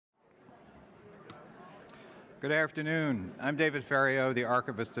Good afternoon. I'm David Ferriero, the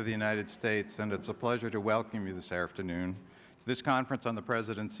Archivist of the United States, and it's a pleasure to welcome you this afternoon to this conference on the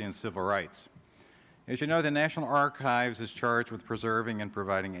Presidency and Civil Rights. As you know, the National Archives is charged with preserving and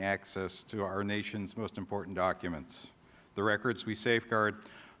providing access to our nation's most important documents. The records we safeguard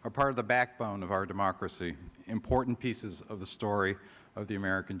are part of the backbone of our democracy, important pieces of the story of the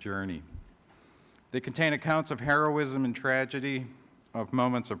American journey. They contain accounts of heroism and tragedy, of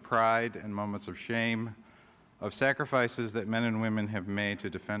moments of pride and moments of shame, of sacrifices that men and women have made to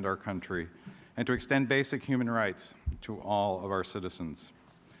defend our country and to extend basic human rights to all of our citizens.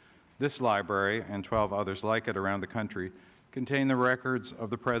 This library, and 12 others like it around the country, contain the records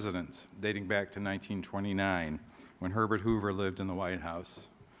of the presidents dating back to 1929, when Herbert Hoover lived in the White House.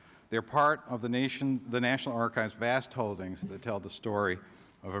 They're part of the National Archives' vast holdings that tell the story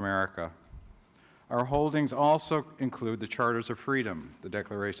of America. Our holdings also include the Charters of Freedom, the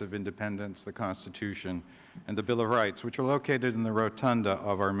Declaration of Independence, the Constitution, and the Bill of Rights, which are located in the rotunda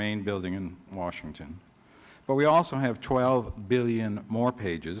of our main building in Washington. But we also have 12 billion more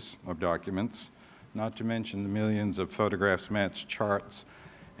pages of documents, not to mention the millions of photographs, maps, charts,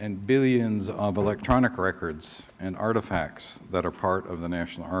 and billions of electronic records and artifacts that are part of the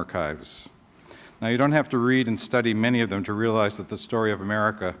National Archives. Now, you don't have to read and study many of them to realize that the story of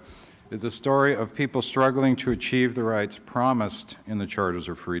America is a story of people struggling to achieve the rights promised in the Charters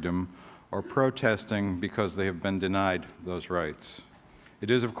of Freedom or protesting because they have been denied those rights.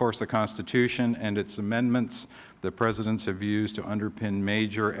 It is, of course, the Constitution and its amendments that presidents have used to underpin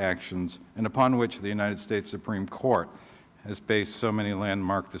major actions and upon which the United States Supreme Court has based so many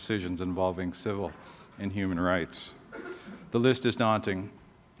landmark decisions involving civil and human rights. The list is daunting.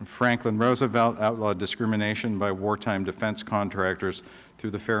 Franklin Roosevelt outlawed discrimination by wartime defense contractors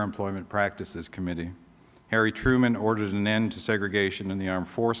through the Fair Employment Practices Committee. Harry Truman ordered an end to segregation in the armed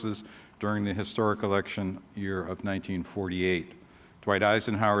forces during the historic election year of 1948. Dwight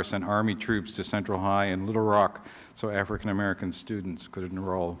Eisenhower sent Army troops to Central High in Little Rock so African-American students could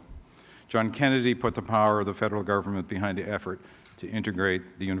enroll. John Kennedy put the power of the federal government behind the effort to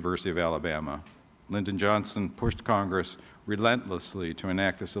integrate the University of Alabama. Lyndon Johnson pushed Congress relentlessly to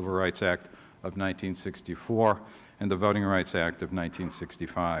enact the Civil Rights Act of 1964 and the Voting Rights Act of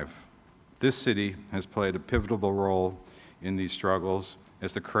 1965. This city has played a pivotal role in these struggles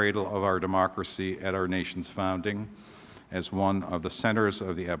as the cradle of our democracy at our nation's founding, as one of the centers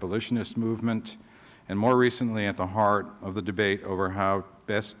of the abolitionist movement, and more recently at the heart of the debate over how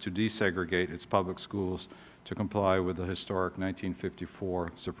best to desegregate its public schools to comply with the historic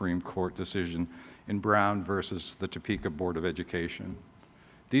 1954 Supreme Court decision in Brown versus the Topeka Board of Education.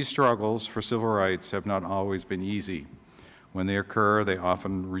 These struggles for civil rights have not always been easy. When they occur, they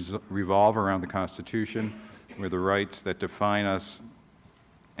often revolve around the Constitution, where the rights that define us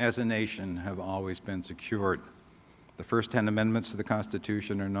as a nation have always been secured. The first 10 amendments to the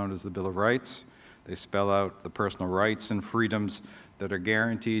Constitution are known as the Bill of Rights. They spell out the personal rights and freedoms that are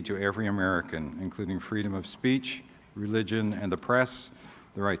guaranteed to every American, including freedom of speech, religion, and the press,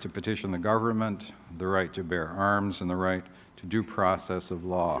 the right to petition the government, the right to bear arms, and the right to due process of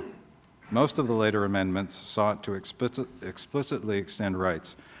law. Most of the later amendments sought to explicitly extend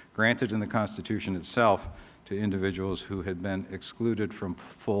rights granted in the Constitution itself to individuals who had been excluded from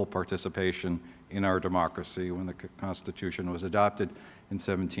full participation in our democracy when the Constitution was adopted in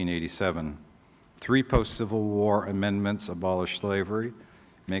 1787. 3 post-Civil War amendments abolish slavery,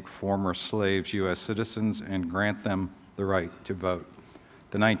 make former slaves U.S. citizens, and grant them the right to vote.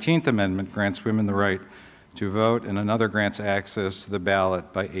 The 19th Amendment grants women the right to vote, and another grants access to the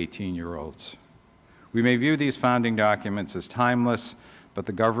ballot by 18-year-olds. We may view these founding documents as timeless, but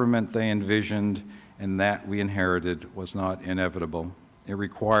the government they envisioned and that we inherited was not inevitable. It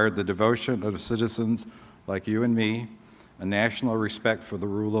required the devotion of citizens like you and me, a national respect for the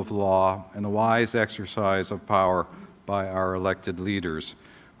rule of law, and the wise exercise of power by our elected leaders,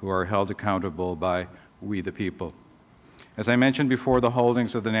 who are held accountable by we the people. As I mentioned before, the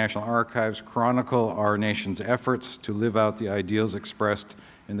holdings of the National Archives chronicle our nation's efforts to live out the ideals expressed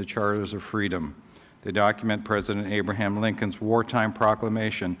in the Charters of Freedom. They document President Abraham Lincoln's wartime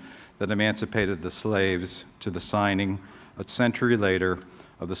proclamation that emancipated the slaves to the signing, a century later,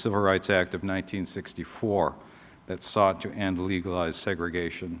 of the Civil Rights Act of 1964 that sought to end legalized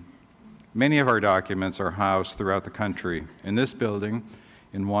segregation. Many of our documents are housed throughout the country. In this building,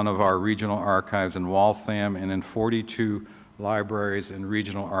 in one of our regional archives in Waltham, and in 42 libraries and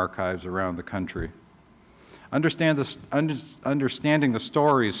regional archives around the country. Understanding the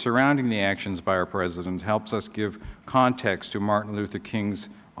stories surrounding the actions by our president helps us give context to Martin Luther King's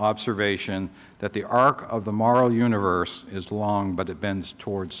observation that the arc of the moral universe is long, but it bends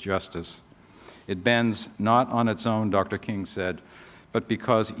towards justice. It bends not on its own, Dr. King said, but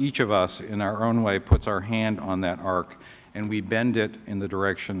because each of us in our own way puts our hand on that arc and we bend it in the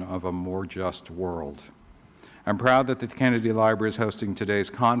direction of a more just world. I'm proud that the Kennedy Library is hosting today's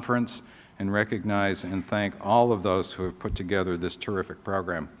conference and recognize and thank all of those who have put together this terrific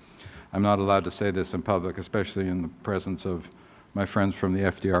program. I'm not allowed to say this in public, especially in the presence of my friends from the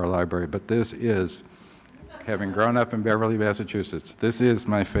FDR Library, but this is, having grown up in Beverly, Massachusetts, this is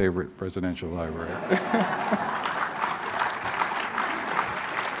my favorite presidential library.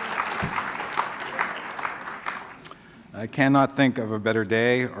 I cannot think of a better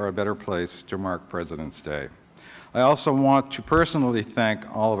day or a better place to mark President's Day. I also want to personally thank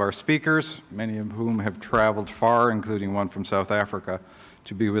all of our speakers, many of whom have traveled far, including one from South Africa,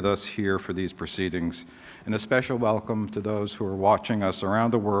 to be with us here for these proceedings, and a special welcome to those who are watching us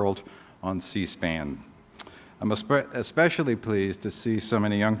around the world on C-SPAN. I'm especially pleased to see so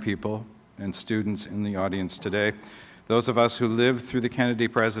many young people and students in the audience today, those of us who lived through the Kennedy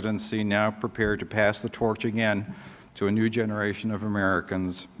presidency now prepared to pass the torch again to a new generation of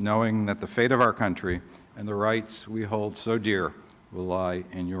Americans, knowing that the fate of our country and the rights we hold so dear will lie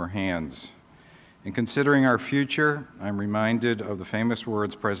in your hands. In considering our future, I'm reminded of the famous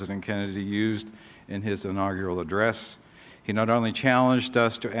words President Kennedy used in his inaugural address. He not only challenged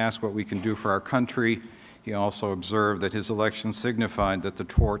us to ask what we can do for our country, he also observed that his election signified that the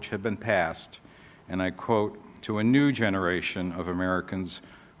torch had been passed, and I quote, to a new generation of Americans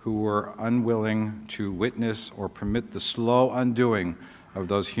who were unwilling to witness or permit the slow undoing of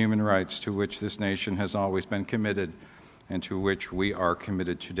those human rights to which this nation has always been committed and to which we are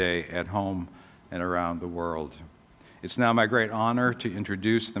committed today at home and around the world. It's now my great honor to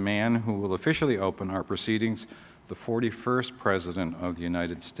introduce the man who will officially open our proceedings, the 41st President of the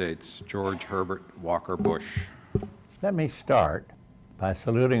United States, George Herbert Walker Bush. Let me start by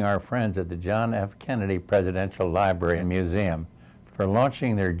saluting our friends at the John F. Kennedy Presidential Library and Museum for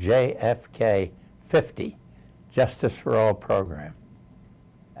launching their JFK 50 Justice for All program.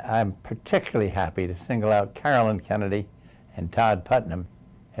 I'm particularly happy to single out Carolyn Kennedy and Todd Putnam,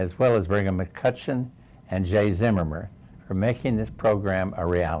 as well as Brigham McCutcheon and Jay Zimmerman, for making this program a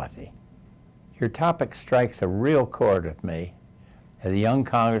reality. Your topic strikes a real chord with me. As a young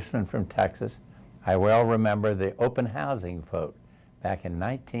congressman from Texas, I well remember the open housing vote back in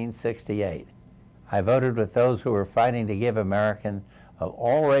 1968. I voted with those who were fighting to give Americans of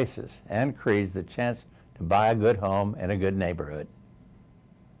all races and creeds the chance to buy a good home in a good neighborhood.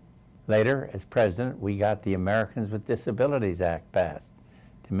 Later, as president, we got the Americans with Disabilities Act passed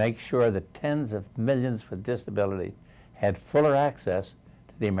to make sure that tens of millions with disabilities had fuller access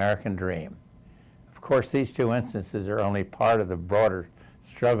to the American dream. Of course, these two instances are only part of the broader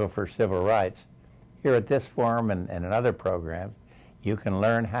struggle for civil rights. Here at this forum and in other programs, you can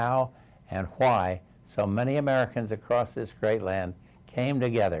learn how and why so many Americans across this great land came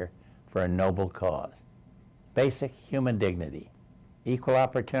together for a noble cause. Basic human dignity, equal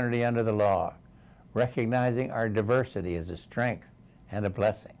opportunity under the law, recognizing our diversity as a strength and a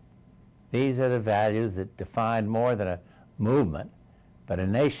blessing. These are the values that define more than a movement, but a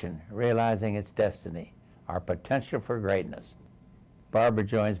nation realizing its destiny, our potential for greatness. Barbara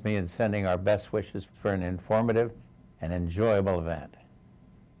joins me in sending our best wishes for an informative and enjoyable event.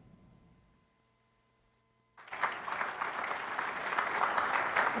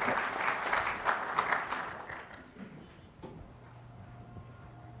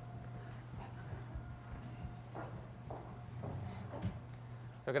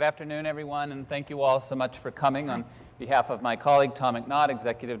 So good afternoon, everyone, and thank you all so much for coming. On behalf of my colleague, Tom McNaught,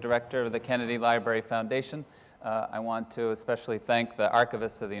 Executive Director of the Kennedy Library Foundation, I want to especially thank the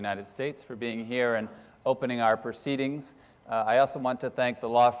Archivists of the United States for being here and opening our proceedings. I also want to thank the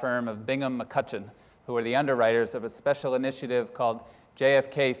law firm of Bingham McCutcheon, who are the underwriters of a special initiative called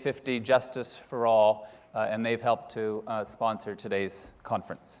JFK 50 Justice for All, and they've helped to sponsor today's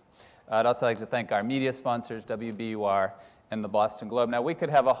conference. I'd also like to thank our media sponsors, WBUR, and the Boston Globe. Now, we could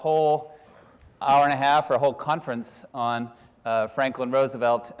have a whole hour and a half or a whole conference on Franklin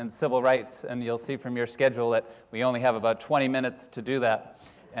Roosevelt and civil rights, and you'll see from your schedule that we only have about 20 minutes to do that.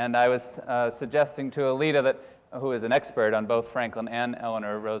 And I was suggesting to Allida, who is an expert on both Franklin and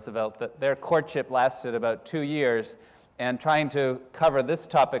Eleanor Roosevelt, that their courtship lasted about 2 years, and trying to cover this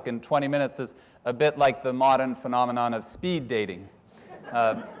topic in 20 minutes is a bit like the modern phenomenon of speed dating.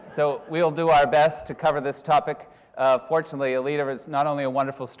 So we'll do our best to cover this topic. Fortunately, Allida is not only a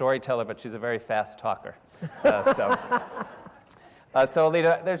wonderful storyteller, but she's a very fast talker. So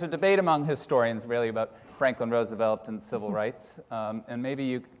Allida, there's a debate among historians really about Franklin Roosevelt and civil rights. And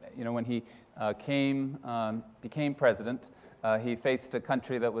maybe when he became president, he faced a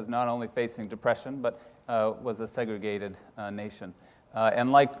country that was not only facing depression, but was a segregated nation.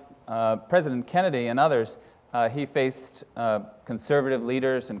 And like President Kennedy and others, he faced conservative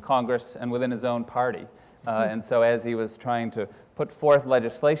leaders in Congress and within his own party. And so as he was trying to put forth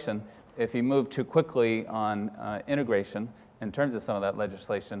legislation, if he moved too quickly on integration, in terms of some of that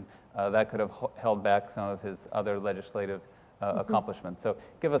legislation, that could have held back some of his other legislative accomplishments. So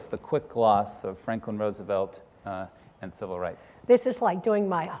give us the quick gloss of Franklin Roosevelt and civil rights. This is like doing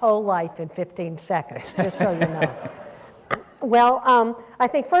my whole life in 15 seconds, just so you know. Well, I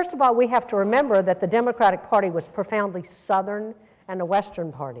think first of all, we have to remember that the Democratic Party was profoundly Southern and a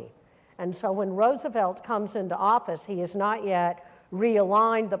Western party. And so when Roosevelt comes into office, he has not yet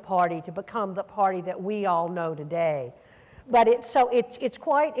realigned the party to become the party that we all know today. But it's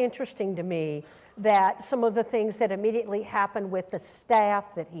quite interesting to me that some of the things that immediately happen with the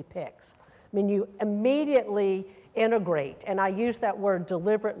staff that he picks. I mean, you immediately integrate, and I use that word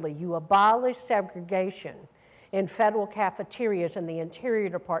deliberately, you abolish segregation in federal cafeterias in the Interior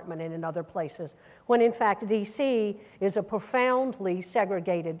Department and in other places, when in fact D.C. is a profoundly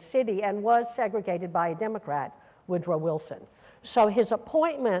segregated city and was segregated by a Democrat, Woodrow Wilson. So his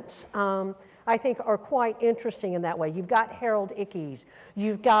appointments, I think, are quite interesting in that way. You've got Harold Ickes,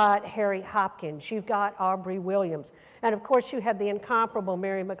 you've got Harry Hopkins, you've got Aubrey Williams, and of course you have the incomparable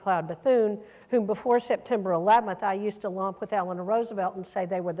Mary McLeod Bethune, whom before September 11th I used to lump with Eleanor Roosevelt and say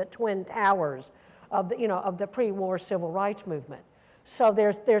they were the twin towers of the, of the pre-war civil rights movement. So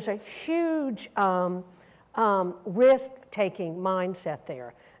there's a huge risk-taking mindset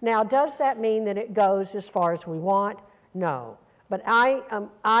there. Now, does that mean that it goes as far as we want? No. But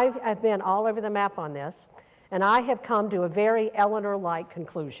I've been all over the map on this, and I have come to a very Eleanor-like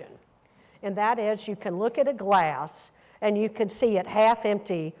conclusion. And that is, you can look at a glass and you can see it half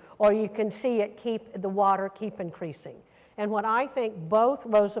empty, or you can see it the water keep increasing. And what I think both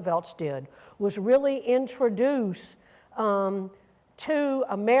Roosevelts did was really introduce to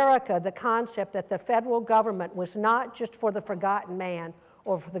America the concept that the federal government was not just for the forgotten man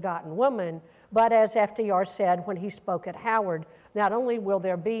or forgotten woman, but as FDR said when he spoke at Howard, not only will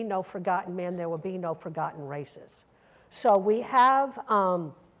there be no forgotten men, there will be no forgotten races. So we have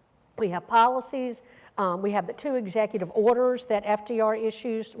policies, we have the 2 executive orders that FDR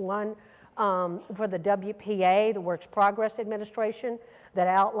issues, one for the WPA, the Works Progress Administration, that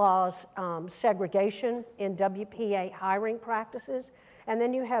outlaws segregation in WPA hiring practices. And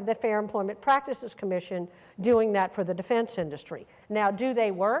then you have the Fair Employment Practices Commission doing that for the defense industry. Now, do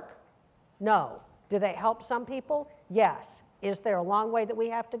they work? No. Do they help some people? Yes. Is there a long way that we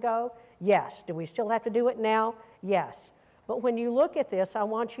have to go? Yes. Do we still have to do it now? Yes. But when you look at this, I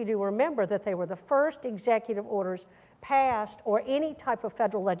want you to remember that they were the first executive orders passed or any type of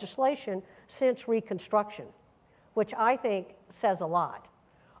federal legislation since Reconstruction, which I think says a lot.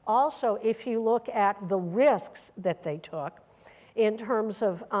 Also, if you look at the risks that they took in terms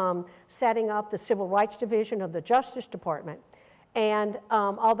of setting up the Civil Rights Division of the Justice Department, and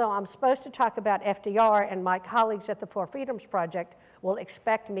although I'm supposed to talk about FDR, and my colleagues at the Four Freedoms Project will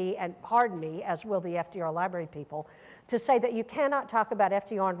expect me, and pardon me, as will the FDR library people, to say that you cannot talk about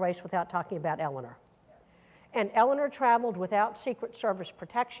FDR and race without talking about Eleanor. And Eleanor traveled without Secret Service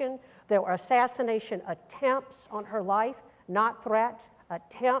protection. There were assassination attempts on her life, not threats,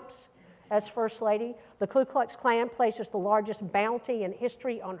 attempts as First Lady. The Ku Klux Klan places the largest bounty in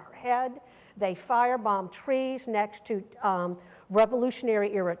history on her head. They firebombed trees next to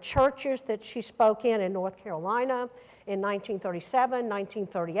Revolutionary era churches that she spoke in North Carolina in 1937,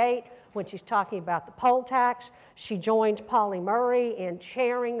 1938, when she's talking about the poll tax. She joined Pauli Murray in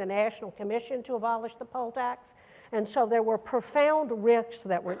chairing the National Commission to abolish the poll tax. And so there were profound risks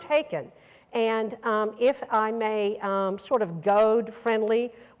that were taken. And if I may sort of goad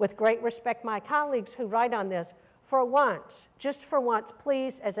friendly, with great respect, my colleagues who write on this, for once, just for once,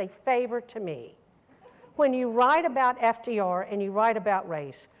 please, as a favor to me, when you write about FDR and you write about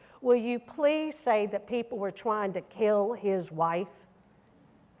race, will you please say that people were trying to kill his wife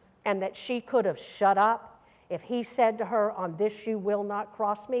and that she could have shut up if he said to her, "On this you will not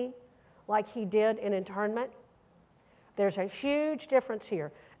cross me," like he did in internment? There's a huge difference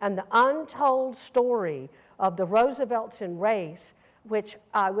here. And the untold story of the Roosevelts and race, which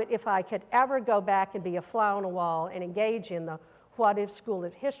I would, if I could ever go back and be a fly on the wall and engage in the what if School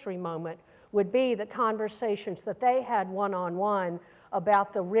of History moment, would be the conversations that they had one-on-one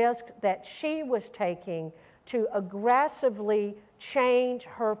about the risk that she was taking to aggressively change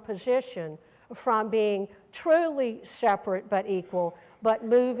her position from being truly separate but equal, but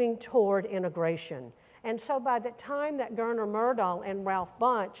moving toward integration. And so by the time that Gerner Murdahl and Ralph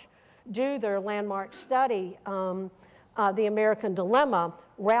Bunche do their landmark study, The American Dilemma,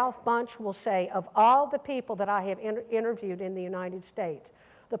 Ralph Bunche will say, of all the people that I have interviewed in the United States,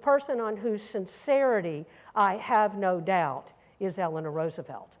 the person on whose sincerity I have no doubt is Eleanor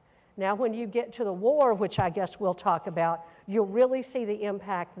Roosevelt. Now, when you get to the war, which I guess we'll talk about, you'll really see the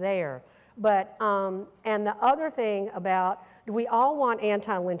impact there. But, and the other thing about, do we all want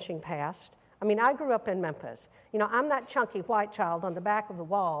anti-lynching passed? I mean, I grew up in Memphis. You know, I'm that chunky white child on the back of the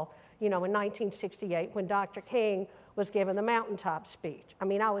wall, you know, in 1968 when Dr. King was given the mountaintop speech. I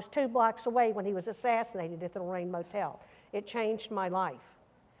mean, I was 2 blocks away when he was assassinated at the Lorraine Motel. It changed my life.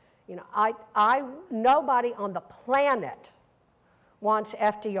 You know, nobody on the planet wants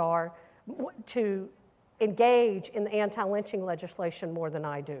FDR to engage in the anti-lynching legislation more than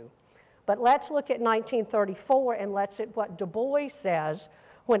I do. But let's look at 1934 and let's look at what Du Bois says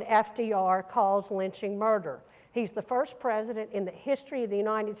when FDR calls lynching murder. He's the first president in the history of the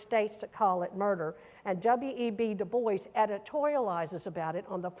United States to call it murder, and W.E.B. Du Bois editorializes about it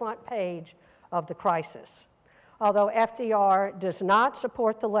on the front page of The Crisis. Although FDR does not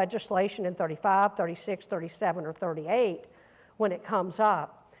support the legislation in 35, 36, 37, or 38 when it comes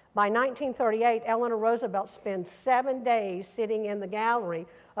up, by 1938, Eleanor Roosevelt spends 7 days sitting in the gallery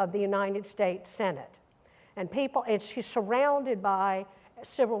of the United States Senate. And she's surrounded by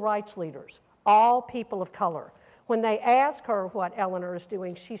civil rights leaders, all people of color. When they ask her what Eleanor is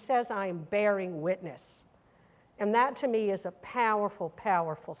doing, she says, I am bearing witness. And that to me is a powerful,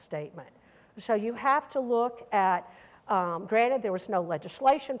 powerful statement. So you have to look at, granted there was no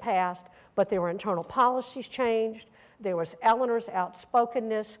legislation passed, but there were internal policies changed. There was Eleanor's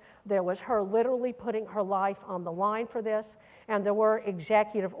outspokenness. There was her literally putting her life on the line for this. And there were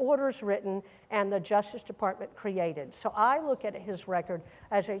executive orders written and the Justice Department created. So I look at his record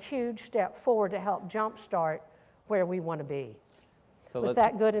as a huge step forward to help jumpstart where we want to be. So was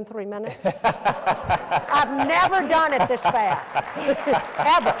that good in 3 minutes? I've never done it this fast,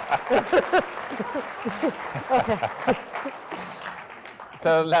 ever. Okay.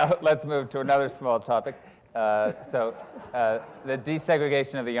 So now let's move to another small topic. The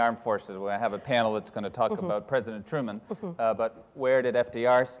desegregation of the armed forces. We're going to have a panel that's going to talk about President Truman, but where did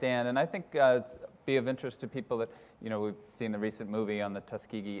FDR stand? And I think it's be of interest to people that, you know, we've seen the recent movie on the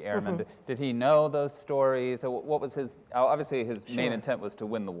Tuskegee Airmen. Did he know those stories? What was his, obviously his main intent was to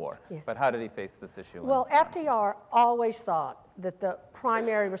win the war, but how did he face this issue? Well, FDR always thought that the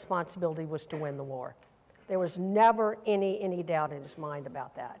primary responsibility was to win the war. There was never any doubt in his mind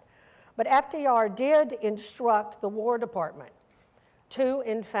about that. But FDR did instruct the War Department to,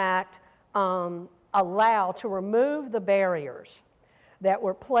 in fact, allow, to remove the barriers that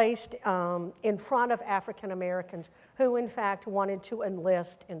were placed in front of African Americans who, in fact, wanted to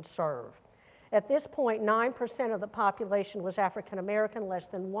enlist and serve. At this point, 9% of the population was African American, less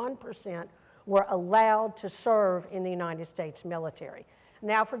than 1% were allowed to serve in the United States military.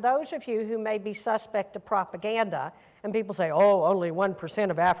 Now, for those of you who may be suspect of propaganda, and people say, oh, only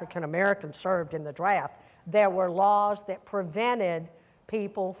 1% of African Americans served in the draft, there were laws that prevented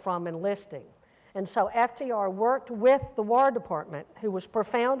people from enlisting. And so FDR worked with the War Department, who was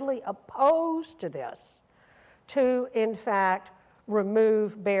profoundly opposed to this, to, in fact,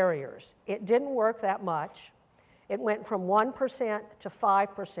 remove barriers. It didn't work that much. It went from 1% to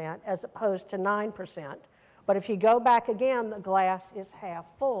 5% as opposed to 9%. But if you go back again, the glass is half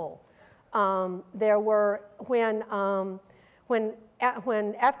full. There were, when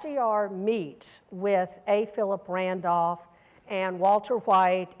FDR meets with A. Philip Randolph and Walter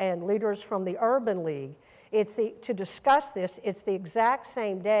White and leaders from the Urban League, to discuss this, it's the exact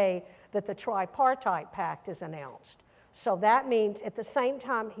same day that the Tripartite Pact is announced. So that means at the same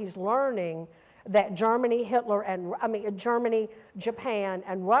time he's learning that Germany, Germany, Japan,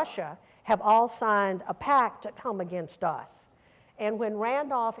 and Russia have all signed a pact to come against us. And when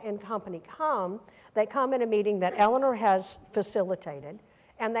Randolph and company come, they come in a meeting that Eleanor has facilitated,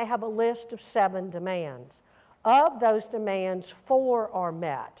 and they have a list of 7 demands. Of those demands, 4 are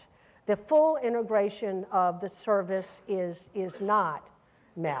met. The full integration of the service is not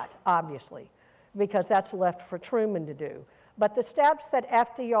met, obviously, because that's left for Truman to do. But the steps that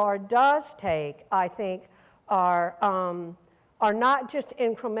FDR does take, I think, are not just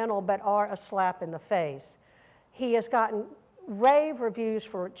incremental, but are a slap in the face. He has gotten rave reviews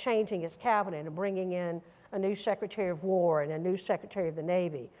for changing his cabinet and bringing in a new Secretary of War and a new Secretary of the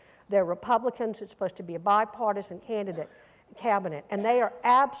Navy. They're Republicans. It's supposed to be a bipartisan cabinet, and they are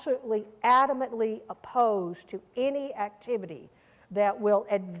absolutely, adamantly opposed to any activity that will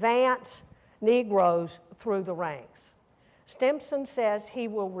advance Negroes through the ranks. Stimson says he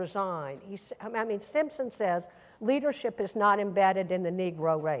will resign. Stimson says leadership is not embedded in the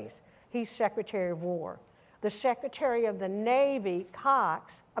Negro race. He's Secretary of War. The Secretary of the Navy,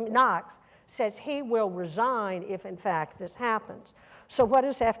 Knox, says he will resign if, in fact, this happens. So what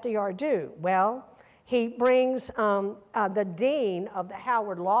does FDR do? Well, he brings the dean of the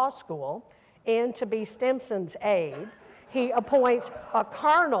Howard Law School in to be Stimson's aide. He appoints a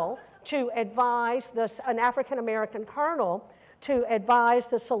colonel to advise, an African-American colonel, to advise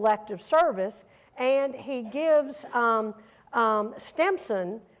the Selective Service, and he gives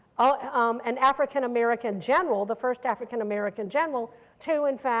Stimson an African-American general, the first African-American general, to,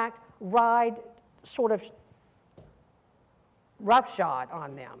 in fact, ride sort of roughshod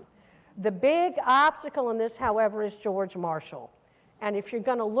on them. The big obstacle in this, however, is George Marshall. And if you're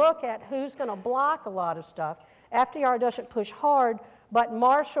going to look at who's going to block a lot of stuff, FDR doesn't push hard, but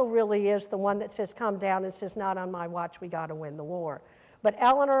Marshall really is the one that says, come down, and says, not on my watch, we got to win the war. But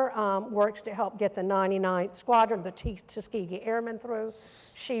Eleanor works to help get the 99th Squadron, the Tuskegee Airmen, through.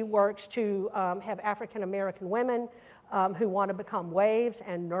 She works to have African-American women who want to become waves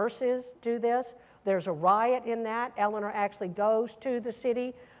and nurses do this. There's a riot in that. Eleanor actually goes to the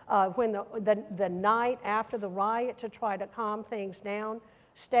city when the night after the riot to try to calm things down,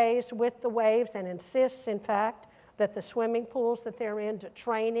 stays with the waves and insists, in fact, that the swimming pools that they're in to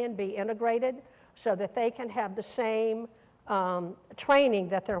train in be integrated so that they can have the same training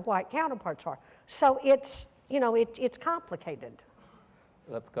that their white counterparts are. So it's, you know, it's complicated.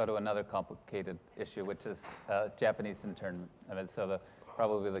 Let's go to another complicated issue, which is Japanese internment. I mean, so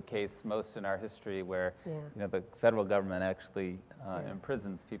probably the case most in our history where you know, the federal government actually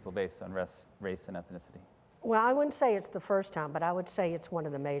imprisons people based on race and ethnicity. Well, I wouldn't say it's the first time, but I would say it's one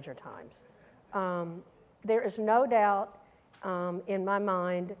of the major times. There is no doubt in my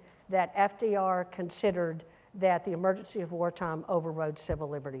mind that FDR considered that the emergency of wartime overrode civil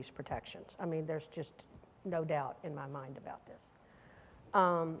liberties protections. I mean, there's just no doubt in my mind about this.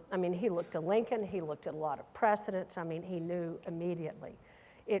 I mean, he looked at Lincoln, he looked at a lot of precedents. I mean, he knew immediately.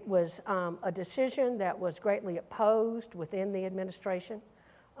 It was a decision that was greatly opposed within the administration.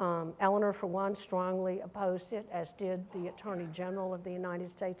 Eleanor, for one, strongly opposed it, as did the Attorney General of the United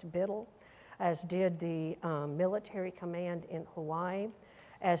States, Biddle, as did the military command in Hawaii,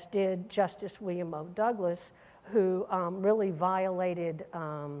 as did Justice William O. Douglas, who really violated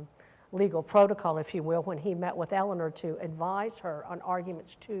legal protocol, if you will, when he met with Eleanor to advise her on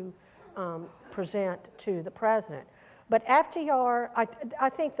arguments to present to the president. But FDR, I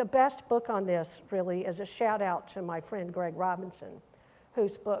think the best book on this really is a shout out to my friend Greg Robinson,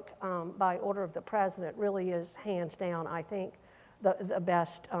 whose book, By Order of the President, really is hands down, I think, the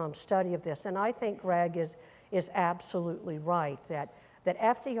best study of this. And I think Greg is absolutely right that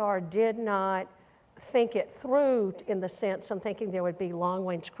FDR did not think it through in the sense of thinking there would be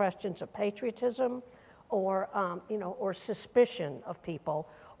long-range questions of patriotism or, you know, or suspicion of people,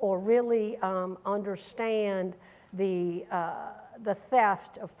 or really understand the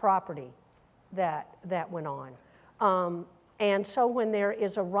theft of property that went on. And so when there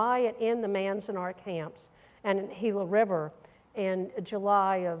is a riot in the Manzanar camps and in Gila River in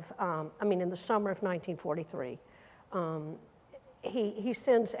July of, in the summer of 1943, he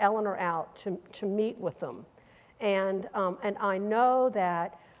sends Eleanor out to meet with them. And I know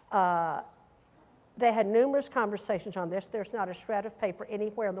that they had numerous conversations on this. There's not a shred of paper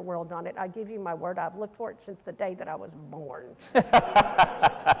anywhere in the world on it. I give you my word, I've looked for it since the day that I was born.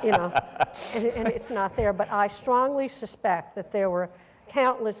 You know, and it's not there. But I strongly suspect that there were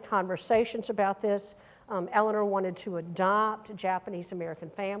countless conversations about this. Eleanor wanted to adopt Japanese American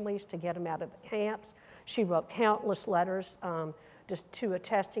families to get them out of the camps. She wrote countless letters just to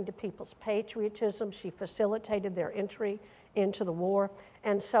attesting to people's patriotism. She facilitated their entry into the war.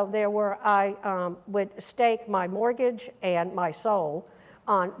 And so there were, I would stake my mortgage and my soul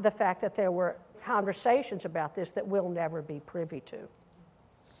on the fact that there were conversations about this that we'll never be privy to.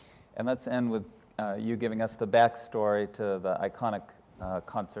 And let's end with you giving us the backstory to the iconic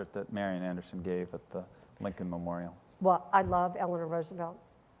concert that Marian Anderson gave at the Lincoln Memorial. Well, I love Eleanor Roosevelt.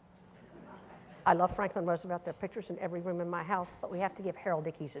 I love Franklin Roosevelt. There are pictures in every room in my house, but we have to give Harold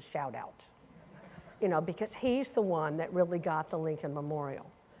Ickes a shout out, you know, because he's the one that really got the Lincoln Memorial.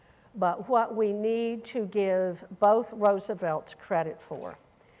 But what we need to give both Roosevelts credit for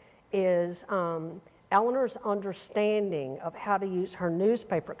is Eleanor's understanding of how to use her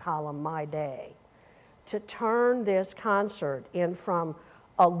newspaper column, My Day, to turn this concert in from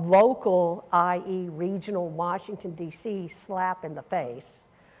a local, i.e. regional Washington, D.C. slap in the face,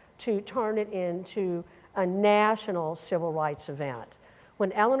 to turn it into a national civil rights event.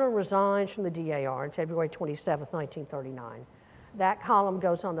 When Eleanor resigns from the DAR on February 27, 1939, that column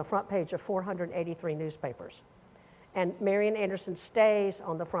goes on the front page of 483 newspapers. And Marian Anderson stays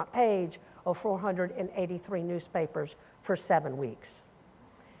on the front page of 483 newspapers for 7 weeks.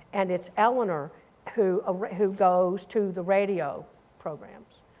 And it's Eleanor who goes to the radio programs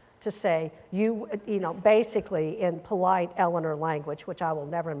to say, you know, basically in polite Eleanor language, which I will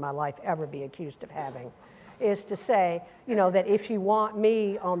never in my life ever be accused of having, is to say, you know, that if you want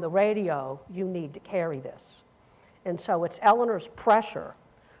me on the radio, you need to carry this. And so it's Eleanor's pressure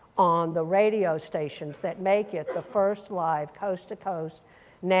on the radio stations that make it the first live coast-to-coast,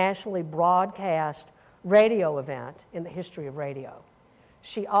 nationally broadcast radio event in the history of radio.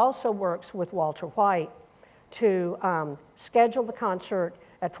 She also works with Walter White to schedule the concert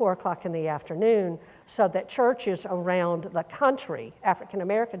at 4 o'clock in the afternoon so that churches around the country,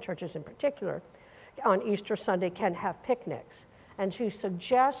 African-American churches in particular, on Easter Sunday can have picnics. And she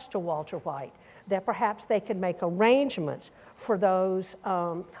suggests to Walter White that perhaps they could make arrangements for those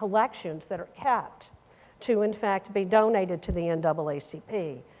collections that are kept to, in fact, be donated to the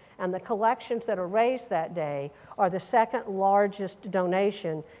NAACP. And the collections that are raised that day are the second largest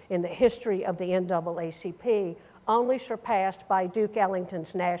donation in the history of the NAACP, only surpassed by Duke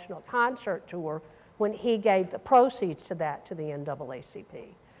Ellington's National Concert Tour when he gave the proceeds to that to the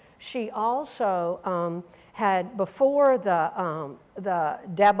NAACP. She also had, before the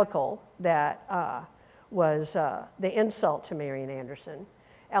debacle that was the insult to Marian Anderson,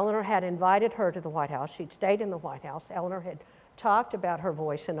 Eleanor had invited her to the White House. She'd stayed in the White House. Eleanor had talked about her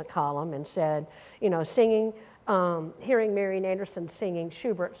voice in a column and said, you know, singing, hearing Marian Anderson singing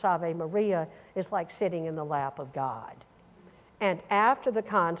Schubert's Ave Maria is like sitting in the lap of God. And after the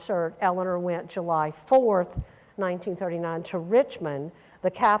concert, Eleanor went July 4th, 1939 to Richmond,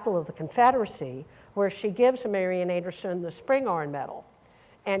 the capital of the Confederacy, where she gives Marian Anderson the Spingarn Medal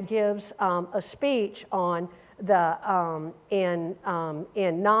and gives a speech on the, in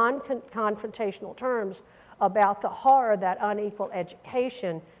non-confrontational terms about the horror that unequal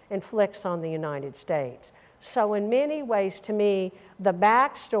education inflicts on the United States. So in many ways, to me, the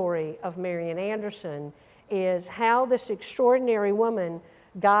backstory of Marian Anderson is how this extraordinary woman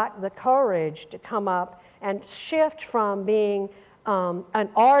got the courage to come up and shift from being an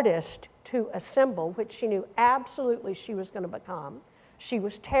artist to a symbol, which she knew absolutely she was going to become. She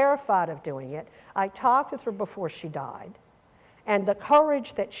was terrified of doing it. I talked with her before she died, and the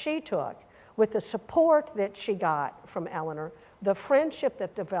courage that she took with the support that she got from Eleanor, the friendship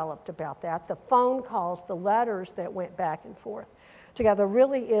that developed about that, the phone calls, the letters that went back and forth together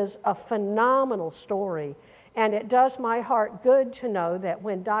really is a phenomenal story. And it does my heart good to know that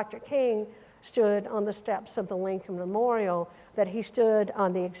when Dr. King stood on the steps of the Lincoln Memorial, that he stood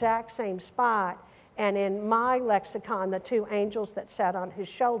on the exact same spot. And in my lexicon, the two angels that sat on his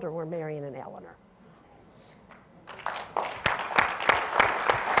shoulder were Marian and Eleanor.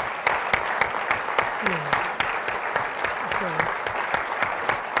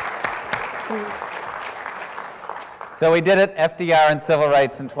 So we did it, FDR and civil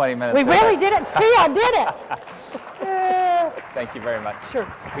rights in 20 minutes. We really did it. See, I did it. Thank you very much. Sure.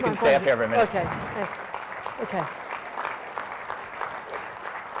 We can stay up here for a minute. Okay. Okay.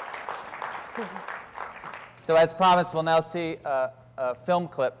 So as promised, we'll now see a film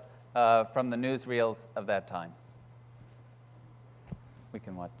clip from the newsreels of that time. We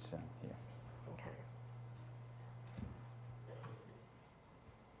can watch here. Okay.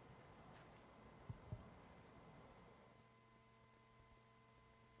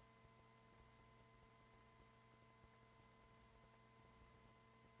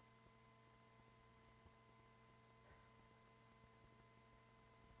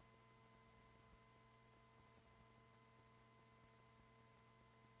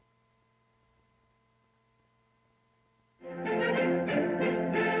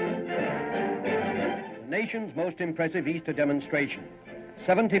 Nation's most impressive Easter demonstration.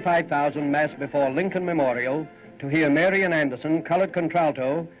 75,000 massed before Lincoln Memorial to hear Marian Anderson, colored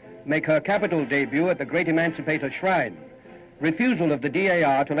contralto, make her capital debut at the great Emancipator Shrine. Refusal of the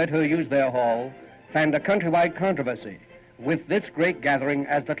DAR to let her use their hall fanned a countrywide controversy, with this great gathering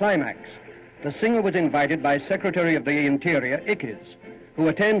as the climax. The singer was invited by Secretary of the Interior, Ickes, who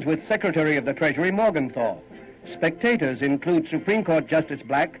attends with Secretary of the Treasury, Morgenthau. Spectators include Supreme Court Justice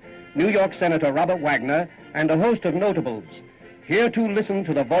Black, New York Senator Robert Wagner, and a host of notables, here to listen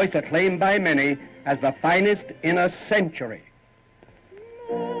to the voice acclaimed by many as the finest in a century.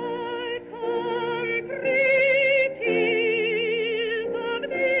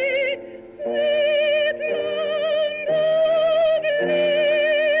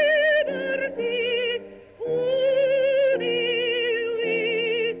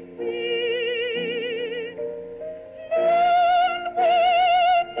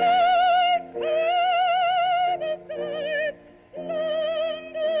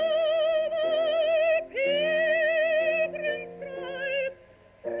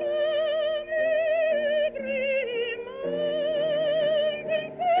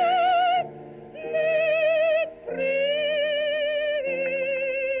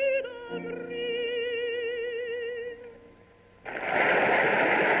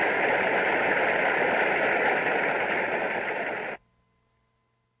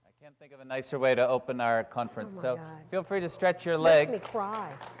 think of a nicer way to open our conference. Oh my So God. feel free to stretch your Makes legs. me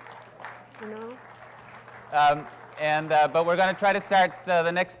cry, you know? But we're going to try to start the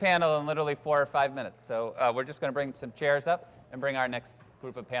next panel in literally 4 or 5 minutes. So we're just going to bring some chairs up and bring our next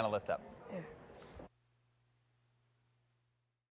group of panelists up.